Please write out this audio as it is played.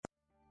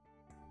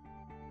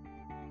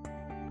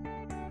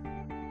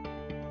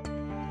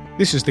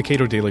This is the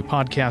Cato Daily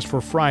Podcast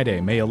for Friday,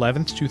 May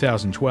 11th,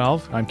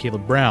 2012. I'm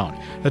Caleb Brown.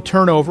 The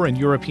turnover in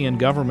European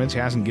governments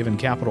hasn't given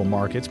capital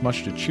markets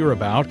much to cheer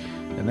about,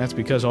 and that's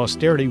because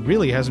austerity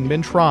really hasn't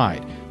been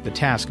tried. The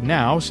task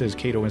now, says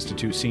Cato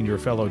Institute senior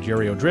fellow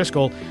Jerry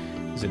O'Driscoll,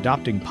 is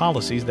adopting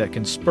policies that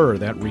can spur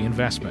that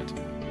reinvestment.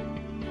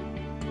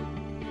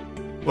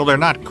 Well, they're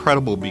not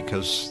credible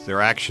because their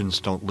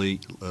actions don't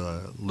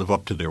live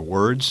up to their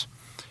words.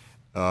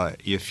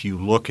 If you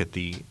look at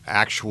the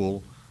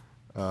actual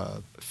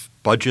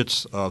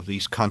budgets of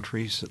these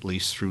countries, at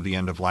least through the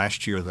end of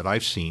last year that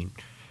I've seen,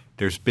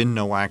 there's been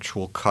no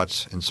actual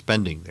cuts in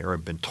spending. There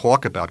have been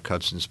talk about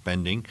cuts in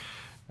spending.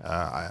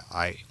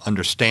 I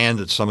understand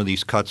that some of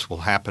these cuts will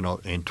happen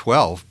in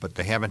 12, but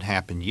they haven't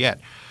happened yet.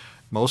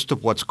 Most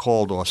of what's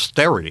called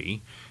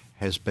austerity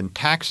has been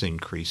tax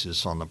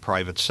increases on the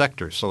private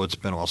sector, so it's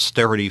been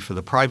austerity for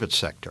the private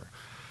sector.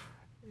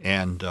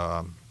 And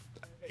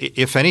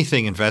if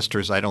anything,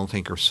 investors, I don't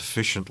think, are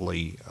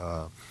sufficiently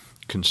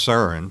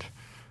concerned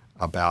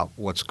about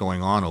what's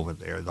going on over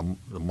there.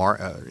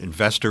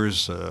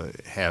 Investors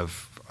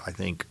have, I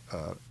think,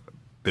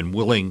 been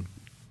willing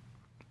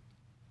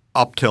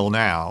up till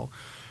now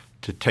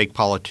to take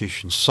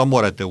politicians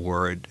somewhat at their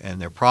word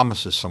and their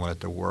promises somewhat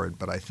at their word,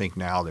 but I think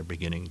now they're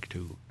beginning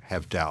to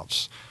have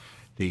doubts.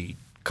 The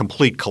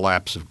complete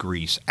collapse of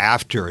Greece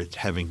after it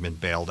having been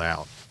bailed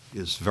out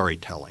is very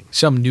telling.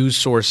 Some news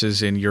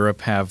sources in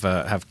Europe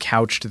have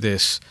couched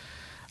this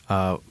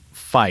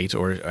fight,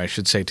 or I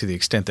should say to the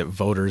extent that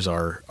voters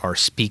are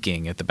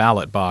speaking at the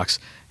ballot box,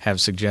 have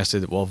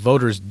suggested that, well,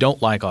 voters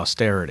don't like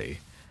austerity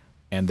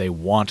and they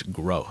want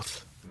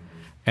growth.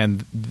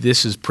 And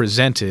this is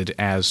presented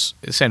as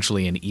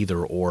essentially an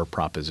either-or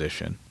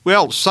proposition.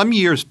 Well, some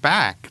years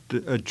back,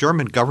 the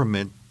German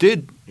government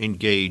did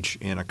engage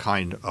in a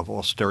kind of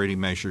austerity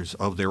measures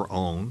of their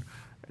own,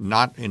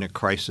 not in a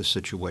crisis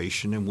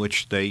situation, in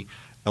which they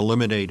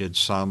eliminated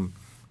some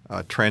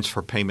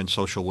transfer payment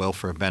social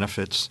welfare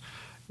benefits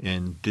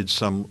and did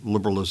some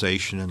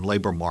liberalization in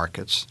labor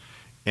markets.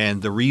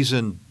 And the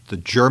reason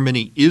that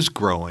Germany is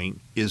growing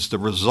is the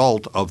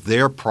result of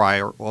their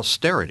prior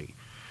austerity.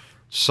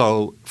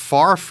 So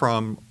far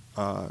from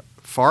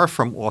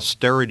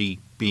austerity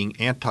being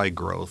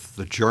anti-growth,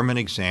 the German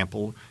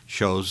example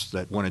shows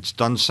that when it's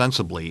done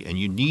sensibly, and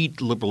you need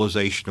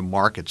liberalization of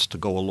markets to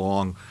go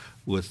along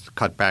with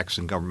cutbacks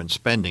in government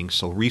spending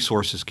so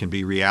resources can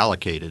be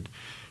reallocated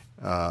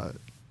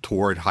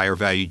toward higher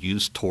valued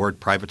use, toward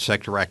private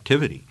sector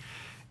activity.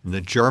 And the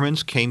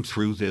Germans came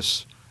through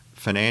this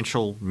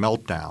financial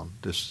meltdown,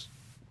 this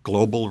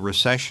global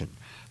recession,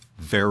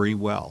 very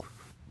well.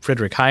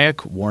 Friedrich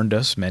Hayek warned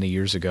us many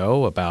years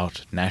ago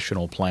about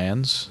national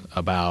plans,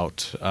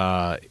 about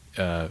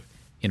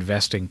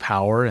investing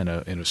power in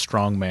a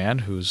strong man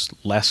who's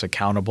less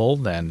accountable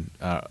than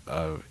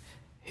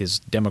his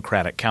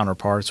democratic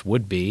counterparts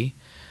would be.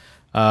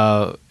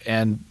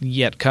 And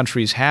yet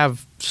countries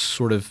have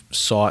sort of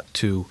sought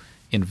to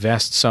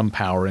invest some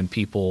power in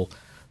people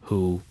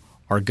who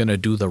are going to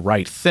do the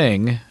right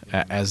thing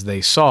as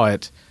they saw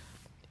it.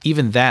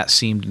 Even that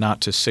seemed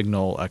not to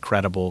signal a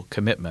credible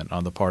commitment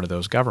on the part of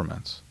those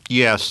governments.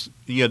 Yes.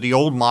 Yeah, the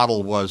old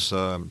model was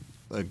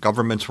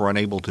governments were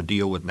unable to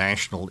deal with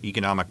national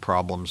economic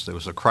problems. There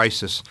was a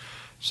crisis,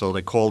 so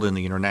they called in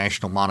the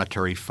International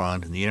Monetary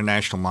Fund, and the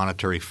International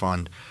Monetary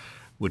Fund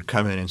would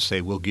come in and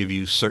say, we'll give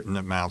you certain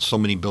amounts, so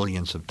many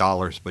billions of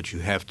dollars, but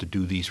you have to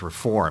do these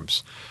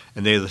reforms.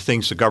 And they're the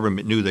things the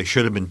government knew they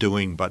should have been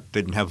doing but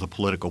didn't have the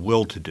political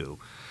will to do.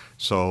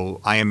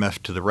 So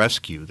IMF to the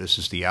rescue. This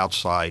is the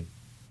outside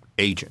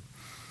agent.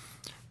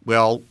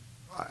 Well,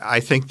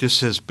 I think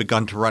this has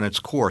begun to run its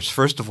course.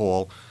 First of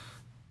all,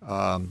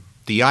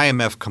 the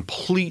IMF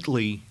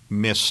completely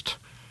missed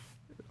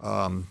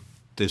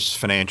this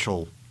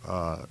financial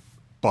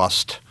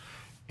bust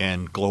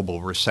and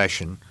global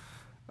recession.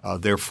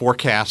 Their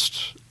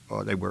forecasts,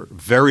 they were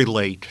very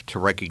late to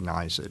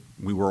recognize it.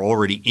 We were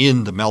already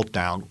in the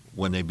meltdown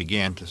when they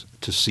began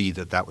to see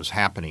that was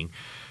happening.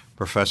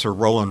 Professor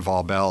Roland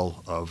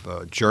Waubel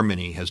of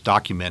Germany has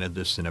documented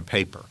this in a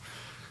paper.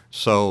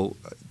 So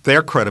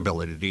their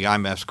credibility, the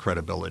IMF's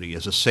credibility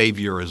as a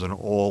savior, as an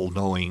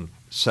all-knowing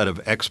set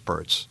of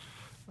experts,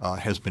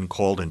 has been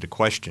called into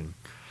question.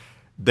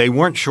 They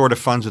weren't short of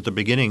funds at the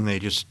beginning. They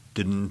just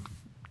didn't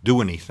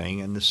do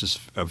anything, and this is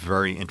a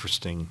very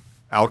interesting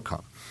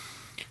outcome.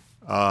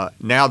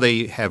 Now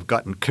they have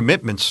gotten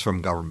commitments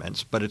from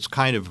governments, but it's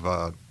kind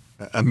of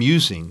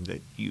amusing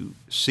that you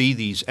see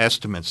these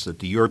estimates that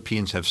the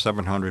Europeans have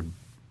 $700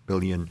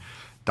 billion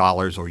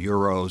or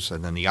euros,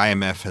 and then the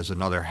IMF has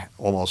another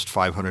almost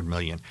 $500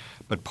 million.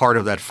 But part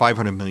of that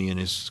 $500 million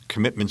is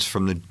commitments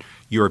from the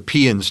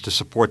Europeans to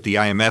support the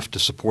IMF to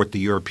support the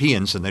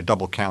Europeans, and they're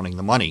double counting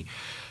the money.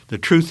 The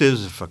truth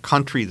is, if a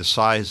country the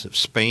size of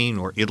Spain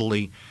or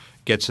Italy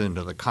gets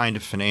into the kind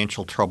of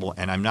financial trouble,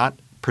 and I'm not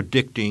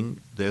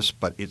predicting this,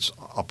 but it's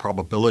a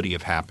probability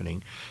of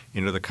happening,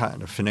 into the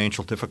kind of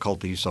financial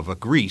difficulties of a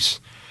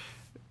Greece,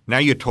 Now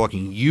you're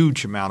talking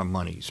huge amount of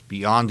monies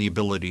beyond the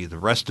ability of the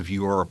rest of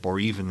Europe or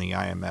even the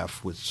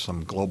IMF with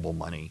some global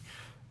money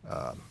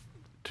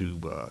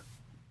to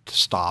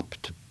stop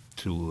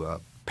to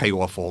pay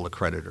off all the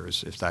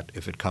creditors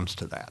if it comes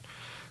to that.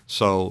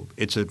 So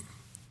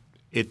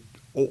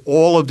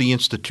all of the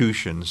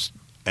institutions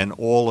and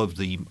all of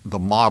the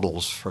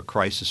models for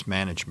crisis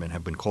management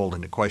have been called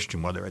into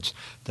question, whether it's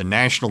the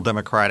national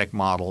democratic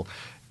model,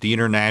 the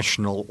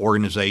international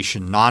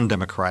organization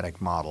non-democratic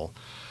model.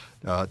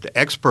 The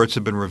experts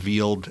have been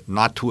revealed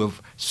not to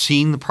have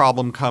seen the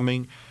problem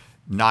coming,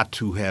 not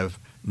to have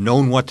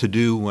known what to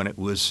do when it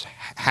was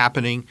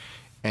happening,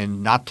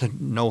 and not to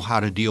know how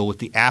to deal with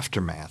the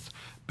aftermath.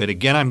 But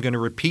again, I'm going to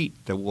repeat,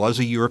 there was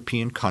a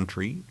European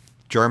country,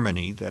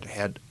 Germany, that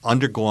had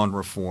undergone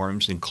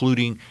reforms,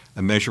 including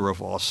a measure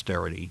of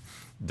austerity,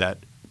 that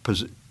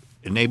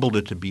enabled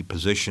it to be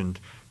positioned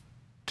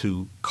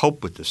to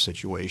cope with the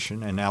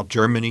situation, and now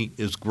Germany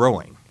is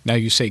growing. Now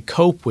you say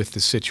cope with the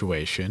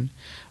situation,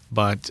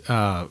 but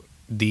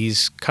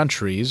these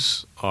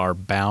countries are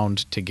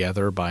bound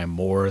together by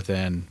more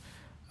than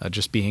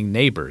just being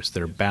neighbors.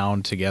 They're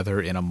bound together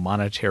in a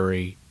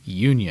monetary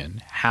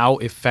union. How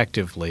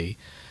effectively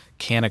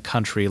can a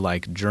country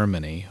like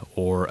Germany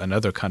or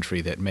another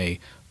country that may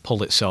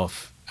pull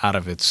itself out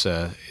of its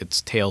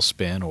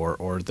tailspin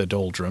or the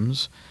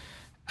doldrums,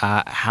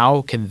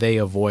 how can they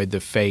avoid the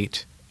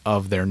fate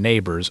of their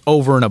neighbors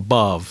over and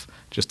above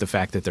just the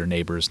fact that they're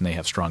neighbors and they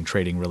have strong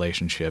trading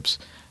relationships,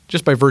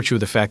 just by virtue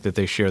of the fact that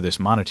they share this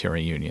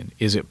monetary union?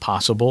 Is it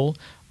possible?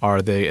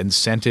 Are the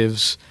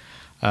incentives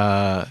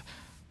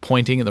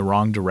pointing in the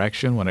wrong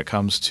direction when it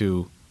comes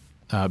to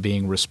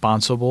being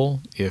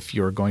responsible if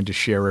you're going to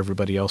share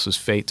everybody else's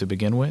fate to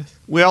begin with?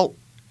 Well,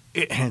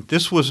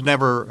 this was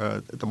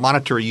never the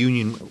monetary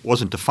union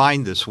wasn't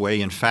defined this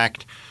way. In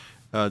fact,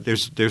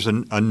 there's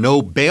a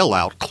no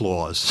bailout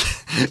clause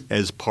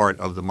as part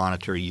of the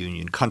monetary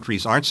union.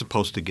 Countries aren't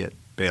supposed to get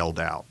bailed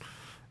out.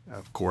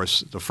 Of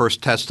course, the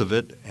first test of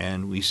it,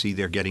 and we see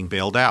they're getting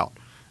bailed out.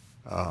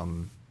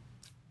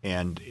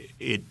 And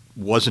it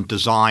wasn't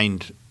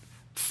designed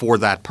for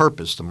that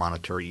purpose, the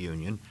monetary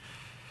union.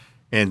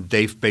 And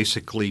they've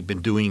basically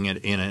been doing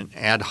it in an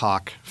ad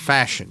hoc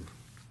fashion.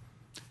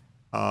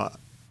 It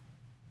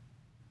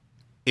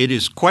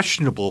is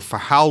questionable for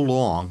how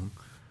long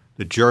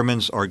the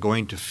Germans are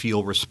going to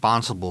feel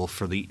responsible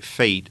for the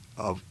fate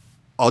of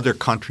other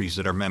countries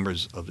that are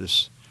members of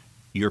this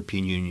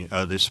European Union,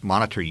 this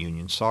monetary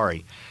union,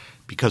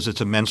 because it's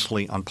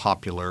immensely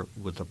unpopular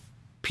with the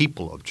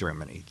people of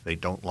Germany. They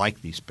don't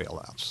like these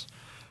bailouts.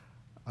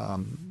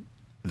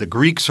 The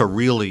Greeks are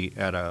really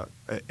at a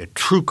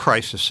true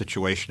crisis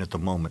situation at the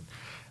moment.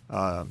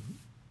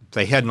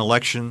 They had an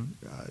election.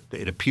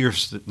 It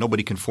appears that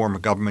nobody can form a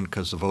government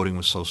because the voting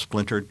was so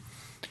splintered.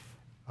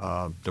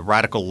 The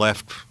radical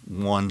left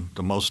won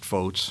the most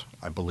votes,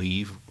 I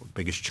believe,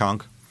 biggest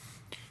chunk.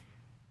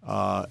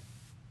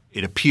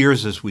 It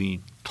appears as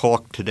we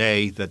talk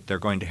today that they're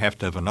going to have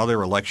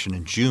another election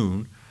in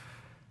June.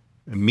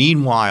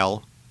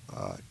 Meanwhile,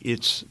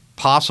 it's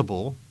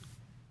possible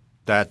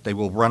that they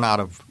will run out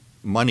of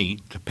money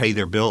to pay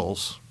their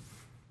bills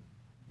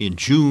in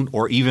June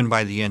or even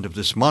by the end of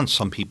this month,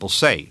 some people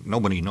say.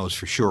 Nobody knows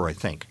for sure, I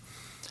think.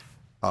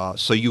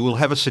 So you will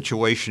have a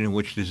situation in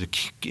which there's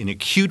an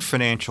acute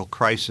financial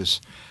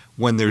crisis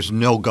when there's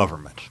no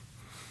government.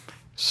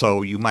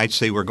 So you might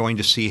say we're going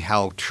to see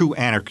how true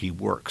anarchy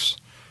works,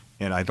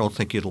 and I don't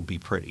think it'll be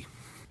pretty.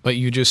 But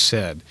you just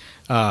said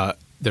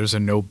there's a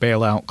no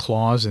bailout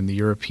clause in the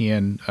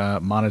European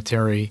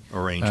monetary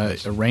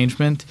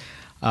arrangement.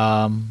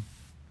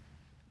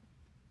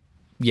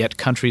 Yet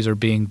countries are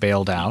being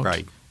bailed out.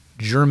 Right.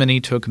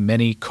 Germany took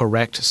many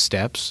correct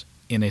steps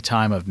in a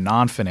time of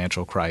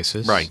non-financial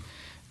crisis. Right.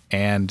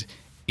 And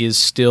is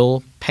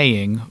still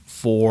paying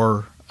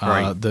for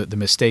right. the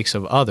mistakes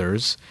of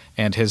others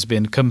and has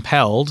been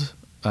compelled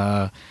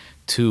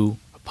to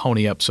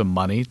pony up some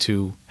money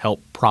to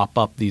help prop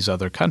up these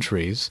other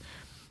countries.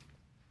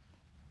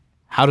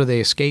 How do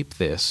they escape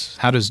this?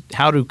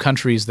 How do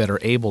countries that are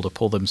able to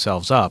pull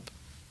themselves up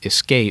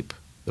escape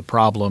the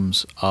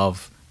problems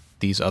of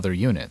these other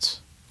units?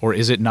 Or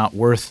is it not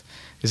worth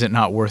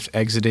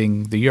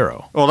exiting the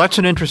euro? Well, that's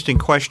an interesting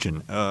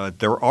question.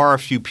 There are a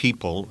few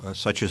people,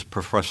 such as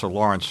Professor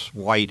Lawrence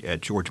White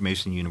at George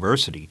Mason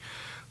University,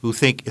 who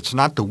think it's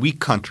not the weak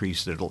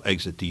countries that will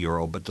exit the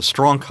euro, but the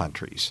strong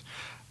countries.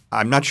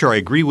 I'm not sure I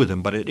agree with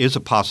him, but it is a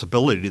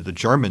possibility. The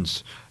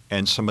Germans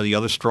and some of the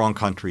other strong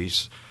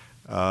countries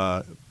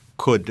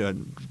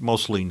could,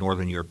 mostly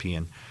Northern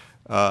European,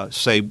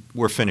 say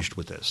we're finished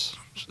with this,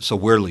 so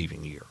we're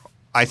leaving the euro.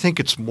 I think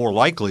it's more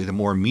likely, the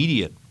more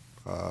immediate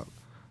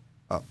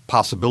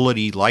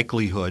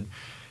likelihood,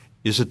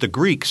 is that the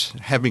Greeks,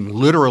 having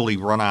literally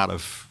run out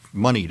of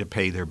money to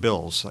pay their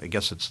bills, I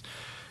guess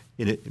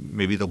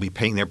maybe they'll be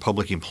paying their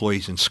public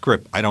employees in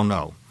scrip, I don't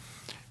know.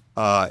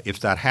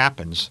 If that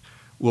happens,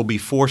 will be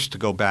forced to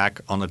go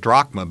back on the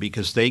drachma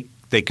because they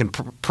can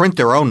print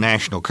their own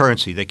national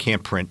currency. They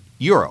can't print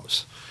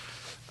euros.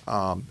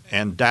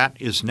 And that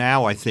is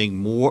now, I think,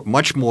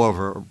 much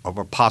more of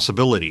a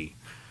possibility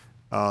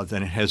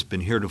than it has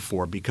been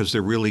heretofore, because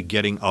they're really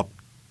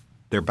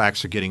their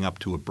backs are getting up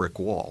to a brick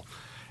wall.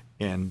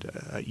 And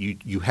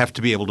you have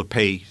to be able to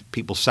pay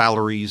people's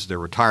salaries, their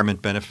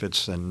retirement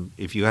benefits, and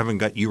if you haven't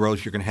got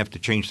euros, you're going to have to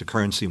change the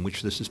currency in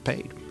which this is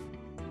paid.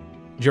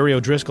 Jerry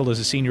O'Driscoll is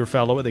a senior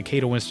fellow at the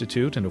Cato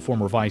Institute and a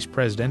former vice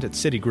president at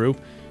Citigroup.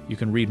 You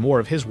can read more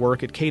of his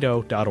work at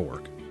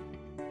cato.org.